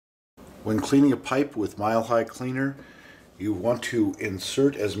When cleaning a pipe with Mile High Cleaner, you want to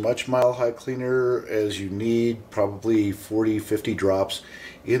insert as much Mile High Cleaner as you need, probably 40-50 drops,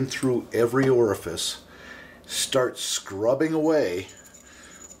 in through every orifice. Start scrubbing away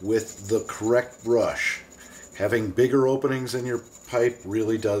with the correct brush. Having bigger openings in your pipe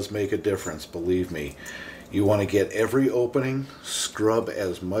really does make a difference, believe me. You want to get every opening, scrub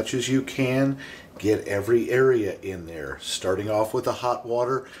as much as you can, get every area in there. Starting off with the hot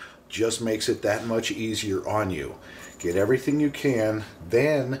water just makes it that much easier on you. Get everything you can,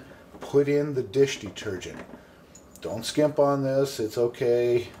 then put in the dish detergent. Don't skimp on this, it's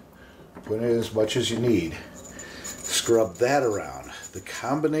okay. Put in as much as you need. Scrub that around. The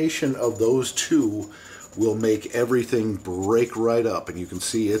combination of those two will make everything break right up, and you can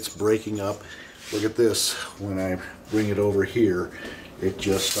see it's breaking up. Look at this, when I bring it over here, it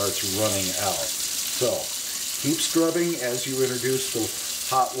just starts running out. So keep scrubbing as you introduce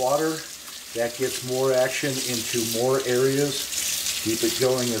the hot water. That gets more action into more areas. Keep it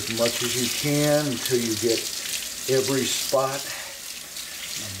going as much as you can until you get every spot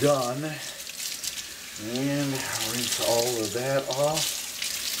done. And rinse all of that off.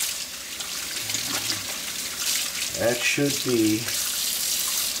 That should be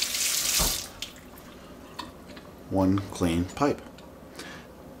one clean pipe.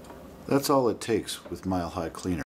 That's all it takes with Mile High Cleaner.